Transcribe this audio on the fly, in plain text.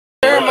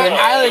My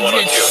eyelids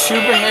get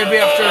super heavy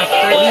after 30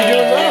 What are you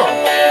doing now?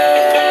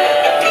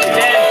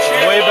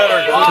 Way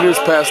better. He was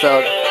passed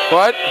out.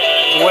 What?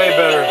 Way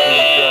better.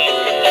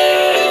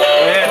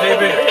 Yeah,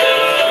 baby.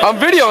 I'm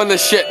videoing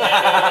this shit. Where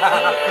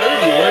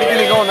are you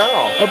gonna go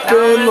now? Up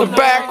in the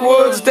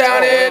backwoods,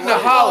 down in the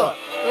hollow.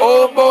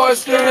 Old boy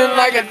screaming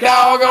like a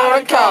dog on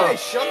a collar.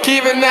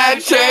 Keeping that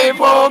chain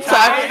pulled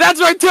tight. That's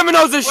right, Tim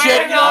knows this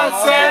shit. on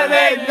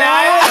Saturday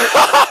night.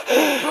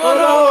 Put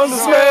on the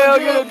smell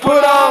good,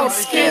 put on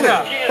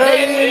Skinner.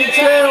 Hey, in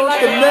town with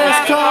the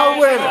NASCAR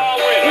winner.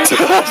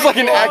 That's like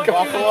an act of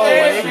Buffalo.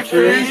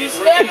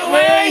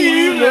 Where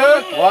you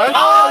look, What?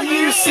 all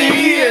you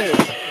see is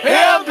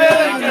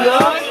hillbilly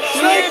love,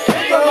 sleep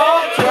in the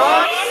old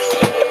trucks,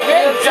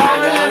 get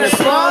down in a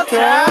small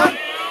town,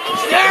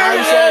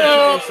 staring at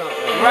up,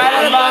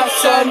 right about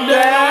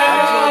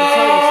sundown.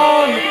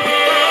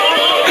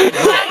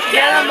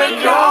 Get 'em and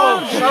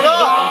go. Shut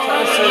up.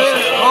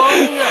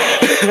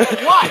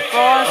 What?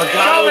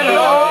 Coming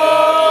home.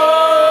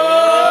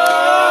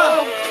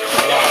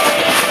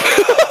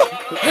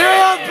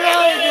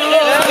 Hillbilly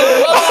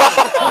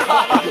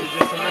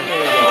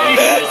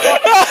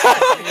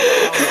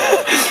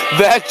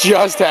That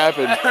just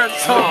happened. That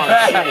hurts so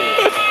bad.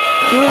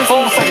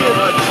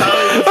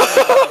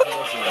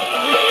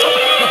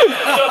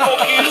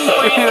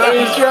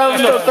 He's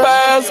driving the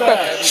fast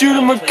back. Shoot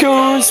him a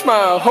coon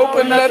smile,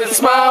 hoping that they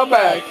smile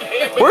back.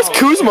 Where's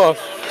Kuzma?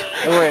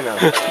 Wait now.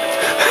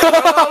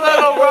 A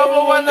little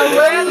rubber when the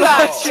red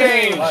lights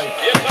change.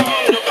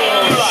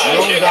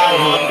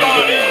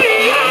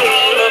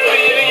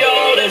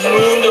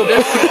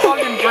 This is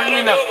fucking bring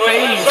me the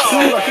face.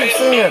 Keep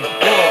singing.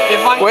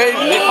 If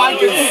I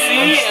could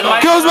see it,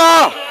 like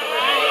Kuzma!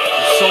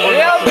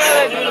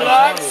 hillbilly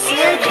deluxe,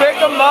 see, pick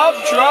 'em up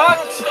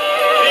trucks.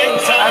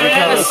 I'm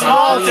in a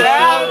small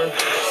town,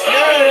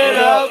 staring it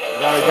up,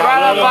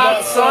 right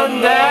about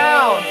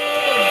sundown.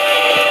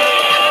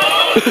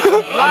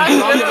 I'm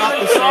not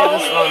to say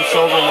this, but I'm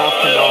sober enough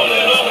to know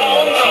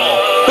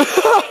this.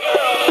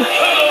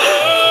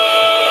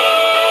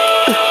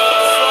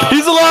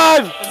 He's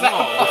alive!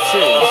 No,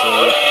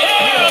 seriously.